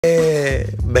Man.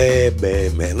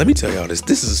 Let me tell y'all this.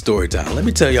 This is a story time. Let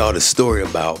me tell y'all the story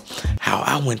about how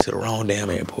I went to the wrong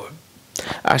damn airport.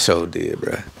 I sure did,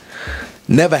 bruh.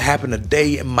 Never happened a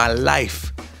day in my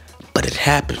life, but it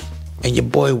happened. And your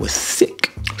boy was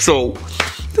sick. So,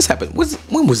 this happened.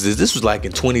 When was this? This was like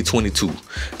in 2022.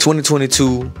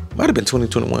 2022. Might have been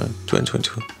 2021.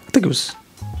 2022. I think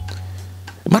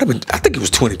it was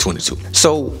 2022.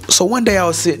 So one day I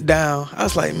was sitting down. I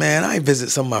was like, man, I ain't visit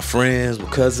some of my friends, my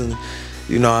cousins,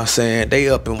 you know what I'm saying? They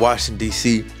up in Washington,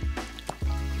 D.C.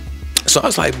 So I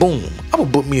was like, boom, I'm gonna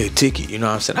book me a ticket, you know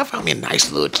what I'm saying? I found me a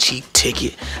nice little cheap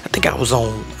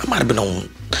might have been on,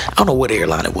 I don't know what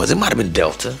airline it was. It might have been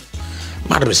Delta.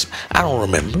 Might have been, I don't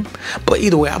remember. But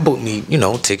either way, I booked me,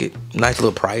 ticket, nice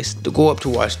little price to go up to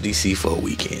Washington, D.C. for a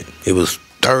weekend. It was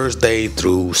Thursday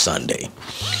through Sunday.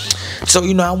 So,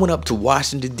 I went up to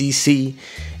Washington, D.C.,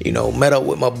 met up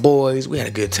with my boys. We had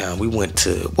a good time. We went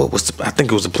to, I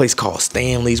think it was a place called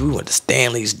Stanley's. We went to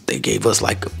Stanley's. They gave us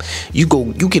you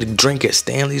get a drink at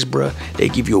Stanley's, bruh. They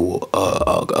give you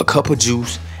a cup of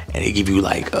juice, and they give you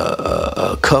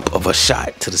a cup of a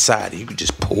shot to the side. You can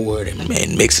just pour it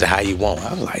and mix it how you want.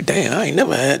 I was like, damn, I ain't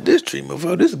never had this treatment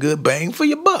before. This is good bang for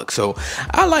your buck. So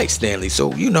I like Stanley. So,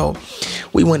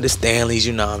 we went to Stanley's,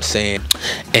 you know what I'm saying?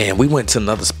 And we went to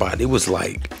another spot. It was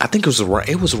I think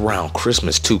it was around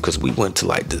Christmas too, because we went to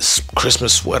this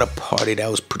Christmas sweater party. That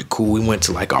was pretty cool. We went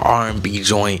to an R&B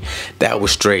joint. That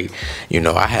was straight.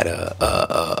 I had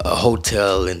a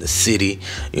hotel in the city,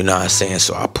 you know what I'm saying?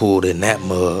 So I pulled in that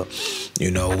mug.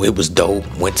 It was dope.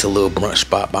 Went to a little brunch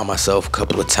spot by myself a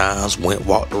couple of times.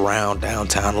 Walked around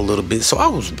downtown a little bit. So I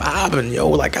was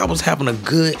vibing, I was having a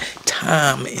good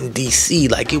time in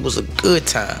DC. It was a good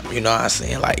time, you know what I'm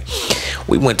saying?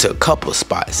 We went to a couple of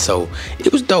spots. So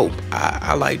it was dope.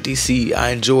 I like DC. I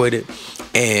enjoyed it.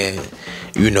 And,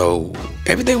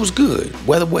 everything was good.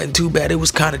 Weather wasn't too bad. It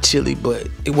was kind of chilly, but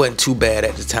it wasn't too bad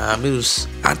at the time.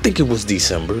 I think it was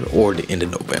December or the end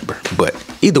of November. But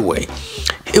either way,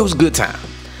 it was a good time.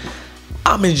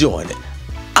 I'm enjoying it.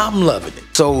 I'm loving it.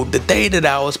 So the day that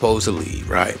I was supposed to leave,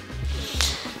 right?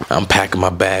 I'm packing my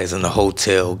bags in the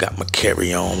hotel, got my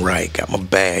carry-on right, got my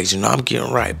bags, I'm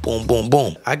getting right, boom, boom,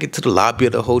 boom. I get to the lobby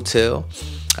of the hotel,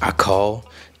 I call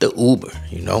the Uber,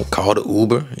 call the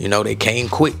Uber, they came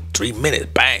quick, 3 minutes,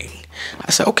 bang.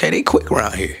 I said, okay, they quick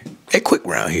around here. I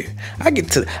get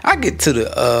to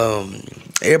the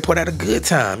airport at a good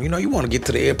time. You want to get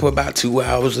to the airport about 2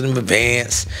 hours in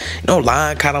advance.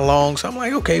 Line kind of long. So I'm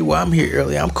like, okay, well, I'm here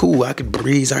early. I'm cool. I could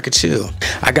breeze. I could chill.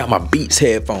 I got my Beats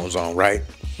headphones on, right?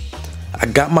 I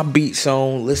got my Beats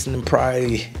on, listening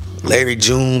probably Larry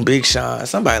June, Big Sean,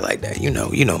 somebody like that. You know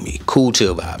me. Cool,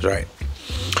 chill vibes, right?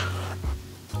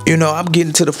 I'm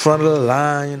getting to the front of the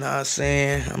line, you know what I'm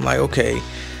saying? I'm like, okay,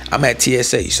 I'm at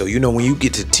TSA. So, when you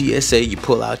get to TSA, you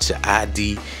pull out your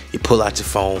ID, you pull out your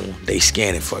phone, they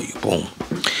scan it for you, boom.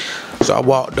 So I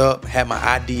walked up, had my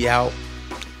ID out,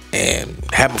 and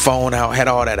had my phone out, had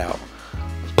all that out.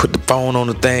 Put the phone on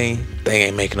the thing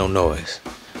ain't making no noise.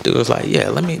 Dude was like, yeah,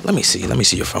 let me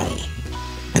see your phone.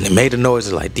 And it made the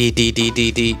noise like dee dee dee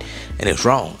dee dee, and it's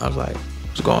wrong. I was like,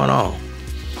 what's going on?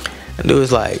 And dude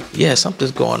was like, yeah,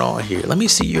 something's going on here. Let me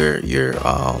see your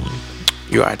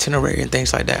itinerary and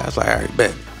things like that. I was like, all right,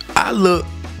 bet. I look,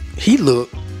 he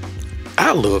looked,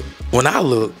 I look. When I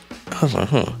looked, I was like,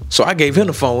 So I gave him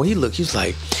the phone. When he looked, he was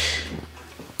like,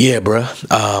 yeah, bruh,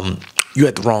 you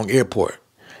at the wrong airport.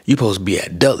 You supposed to be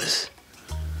at Dulles.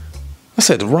 I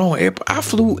said, the wrong airport? I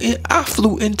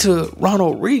flew into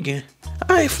Ronald Reagan.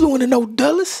 I ain't flew into no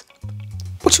Dulles.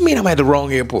 What you mean I'm at the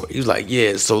wrong airport? He was like,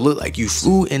 yeah, so look like you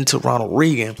flew into Ronald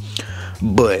Reagan,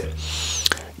 but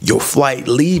your flight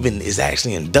leaving is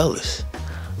actually in Dulles.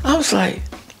 I was like,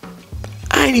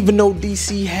 I ain't even know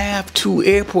DC have two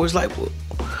airports.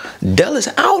 Dulles?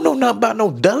 I don't know nothing about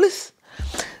no Dulles.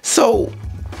 So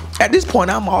at this point,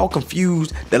 I'm all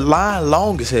confused. The line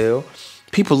long as hell.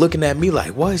 People looking at me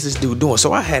like, what is this dude doing?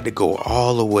 So I had to go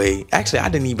all the way. Actually, I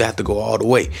didn't even have to go all the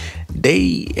way.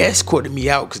 They escorted me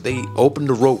out because they opened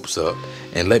the ropes up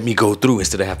and let me go through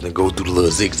instead of having to go through the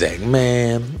little zigzag.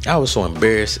 Man, I was so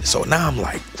embarrassed. So now I'm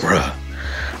like, bruh,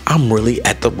 I'm really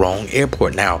at the wrong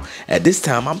airport. Now, at this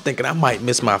time, I'm thinking I might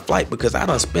miss my flight because I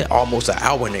done spent almost an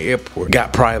hour in the airport.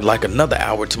 Got probably another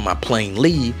hour to my plane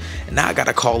leave. And now I got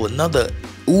to call another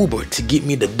Uber to get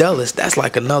me to Dulles. That's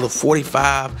another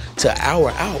 45 to an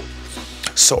hour out.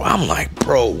 So I'm like,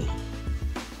 bro,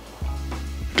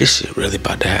 this shit really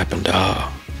about to happen,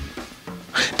 dog.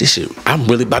 I'm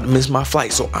really about to miss my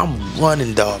flight. So I'm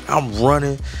running, dog. I'm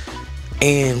running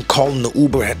and calling the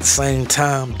Uber at the same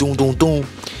time. Doom, doom, doom.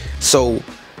 So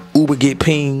Uber get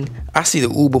pinged. I see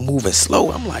the Uber moving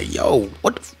slow. I'm like, yo,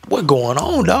 what going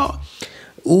on, dog?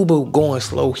 Uber going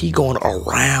slow. He going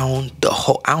around the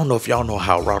whole. I don't know if y'all know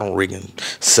how Ronald Reagan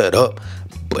set up,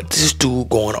 but this dude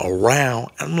going around.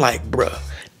 I'm like, bruh,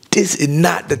 this is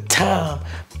not the time.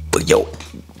 But yo,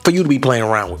 for you to be playing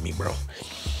around with me, bro.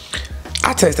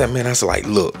 I text that man. I was like,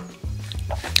 look,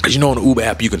 cause you know on the Uber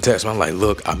app you can text me. I'm like,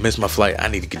 look, I missed my flight. I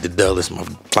need to get to Dulles. My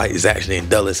flight is actually in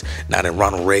Dulles, not in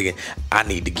Ronald Reagan. I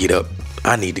need to get up.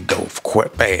 I need to go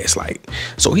quite fast. Like,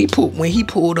 so when he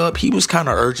pulled up, he was kind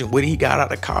of urgent with it. He got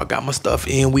out of the car, got my stuff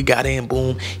in. We got in,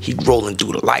 boom. He rolling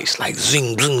through the lights like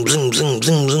zoom, zoom, zoom, zoom,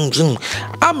 zoom, zoom, zoom.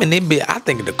 I'm in that bit. I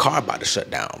think the car about to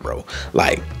shut down, bro.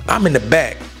 Like, I'm in the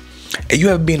back. And you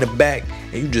ever be in the back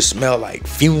and you just smell like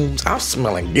fumes? I'm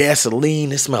smelling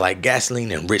gasoline. It smell like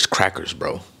gasoline and rich crackers,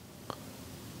 bro.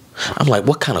 I'm like,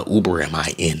 what kind of Uber am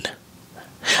I in?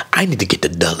 I need to get to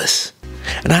Dulles.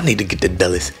 And I need to get to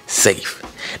Dulles safe.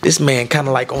 This man kind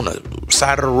of like on the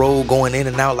side of the road going in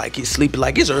and out like he's sleeping.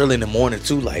 Like it's early in the morning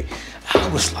too. Like I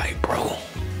was like, bro,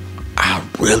 I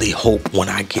really hope when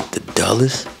I get to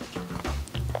Dulles,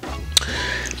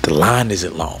 the line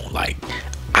isn't long. Like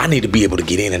I need to be able to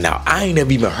get in and out. I ain't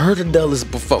never even heard of Dulles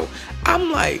before.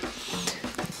 I'm like,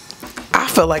 I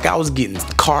felt like I was getting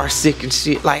car sick and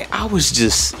shit. Like I was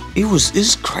just,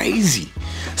 it's crazy.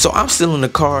 So I'm still in the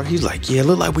car. He's like, yeah,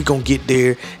 look like we gonna get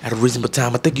there at a reasonable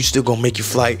time. I think you still gonna make your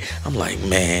flight. I'm like,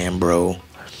 man, bro,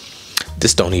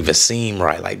 this don't even seem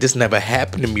right. Like this never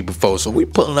happened to me before. So we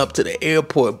pulling up to the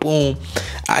airport. Boom,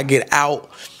 I get out.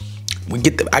 I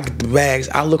get the bags.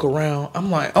 I look around.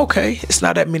 I'm like, okay, it's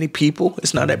not that many people.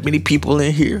 It's not that many people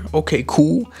in here. Okay,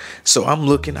 cool. So I'm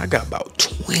looking. I got about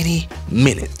 20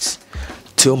 minutes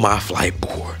till my flight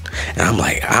board. And I'm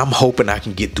like, I'm hoping I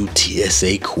can get through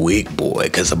TSA quick, boy.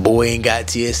 Because a boy ain't got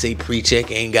TSA pre-check,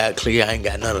 ain't got clear, I ain't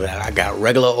got none of that. I got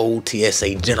regular old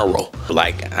TSA general.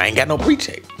 Like, I ain't got no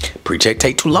pre-check. Pre-check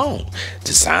take too long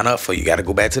to sign up for. You got to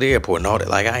go back to the airport and all that.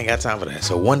 Like, I ain't got time for that.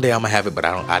 So one day I'm going to have it, but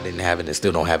I didn't have it and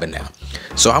still don't have it now.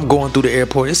 So I'm going through the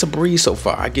airport. It's a breeze so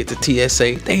far. I get to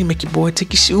TSA. They ain't make your boy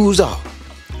take your shoes off.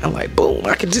 I'm like, boom,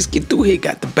 I can just get through here.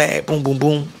 Got the bag. Boom, boom,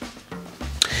 boom.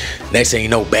 Next thing you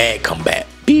know, bag come back.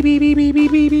 Beep, beep, beep, beep,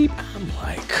 beep, beep, beep. I'm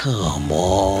like, come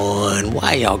on.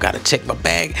 Why y'all got to check my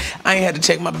bag? I ain't had to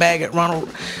check my bag at Ronald.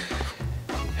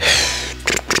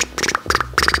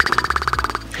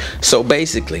 So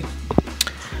basically,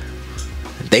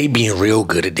 they being real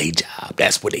good at their job.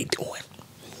 That's what they doing.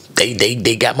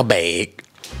 They got my bag.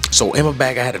 So in my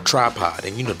bag, I had a tripod.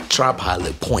 And you know, the tripod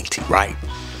look pointy, right?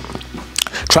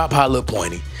 Tripod look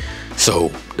pointy. So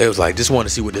they was like, just want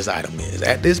to see what this item is.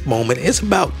 At this moment, it's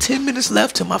about 10 minutes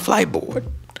left to my flight board.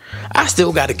 I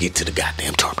still got to get to the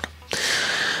goddamn terminal.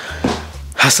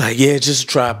 I was like, yeah, just a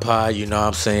tripod, you know what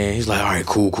I'm saying? He's like, all right,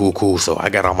 cool, cool, cool. So I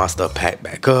got all my stuff packed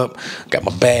back up, got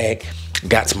my bag,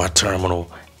 got to my terminal.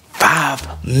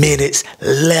 5 minutes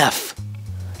left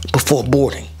before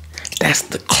boarding. That's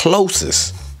the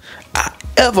closest I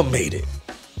ever made it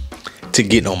to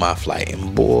getting on my flight.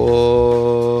 And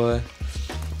boy,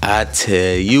 I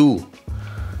tell you,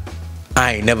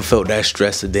 I ain't never felt that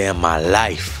stressed a day in my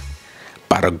life.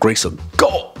 By the grace of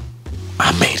God,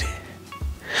 I made it.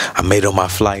 I made it on my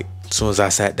flight. As soon as I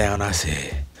sat down, I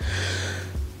said,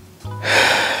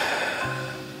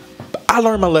 I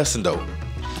learned my lesson though.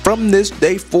 From this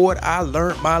day forward, I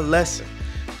learned my lesson.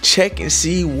 Check and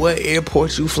see what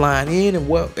airport you flying in and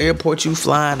what airport you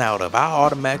flying out of. I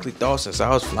automatically thought since I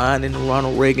was flying into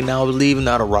Ronald Reagan, I was leaving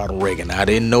out of Ronald Reagan. I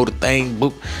didn't know the thing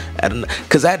booked.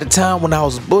 Because at the time when I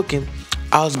was booking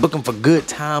for good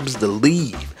times to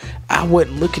leave. I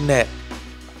wasn't looking at,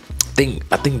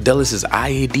 I think Dulles is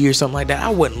IAD or something like that. I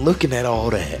wasn't looking at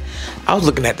all that. I was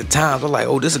looking at the times. I was like,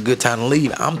 oh, this is a good time to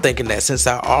leave. I'm thinking that since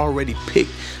I already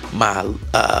picked my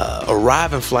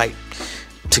arriving flight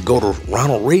to go to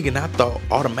Ronald Reagan, I thought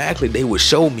automatically they would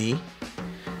show me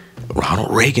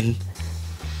Ronald Reagan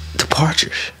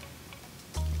departures.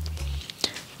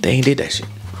 They ain't did that shit.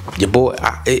 Your boy,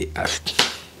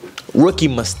 rookie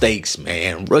mistakes,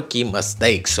 man. Rookie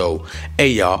mistakes. So, hey,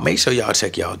 y'all, make sure y'all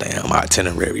check y'all damn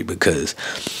itinerary because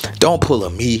don't pull a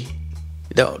me.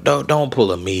 Don't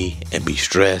pull a me and be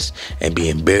stressed and be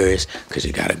embarrassed because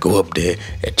you gotta go up there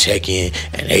and check in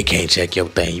and they can't check your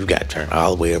thing. You gotta turn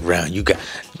all the way around.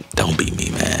 Don't be me,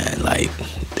 man. Like,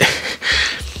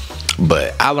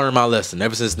 but I learned my lesson.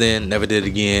 Ever since then, never did it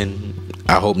again.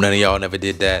 I hope none of y'all never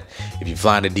did that. If you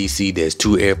flying to DC, there's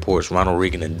 2 airports, Ronald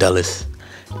Reagan and Dulles.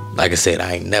 Like I said,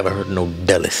 I ain't never heard of no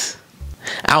Dulles.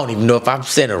 I don't even know if I'm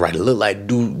saying it right. It look like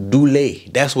Dulles.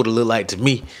 That's what it look like to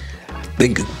me. I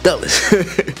think it's Dulles.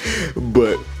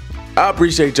 But I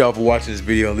appreciate y'all for watching this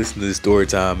video and listening to this story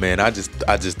time, man. I just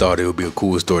thought it would be a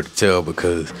cool story to tell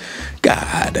because,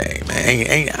 god dang,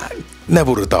 man, I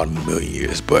never would have thought in a million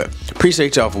years. But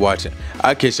appreciate y'all for watching.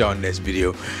 I'll catch y'all in the next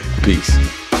video.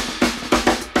 Peace.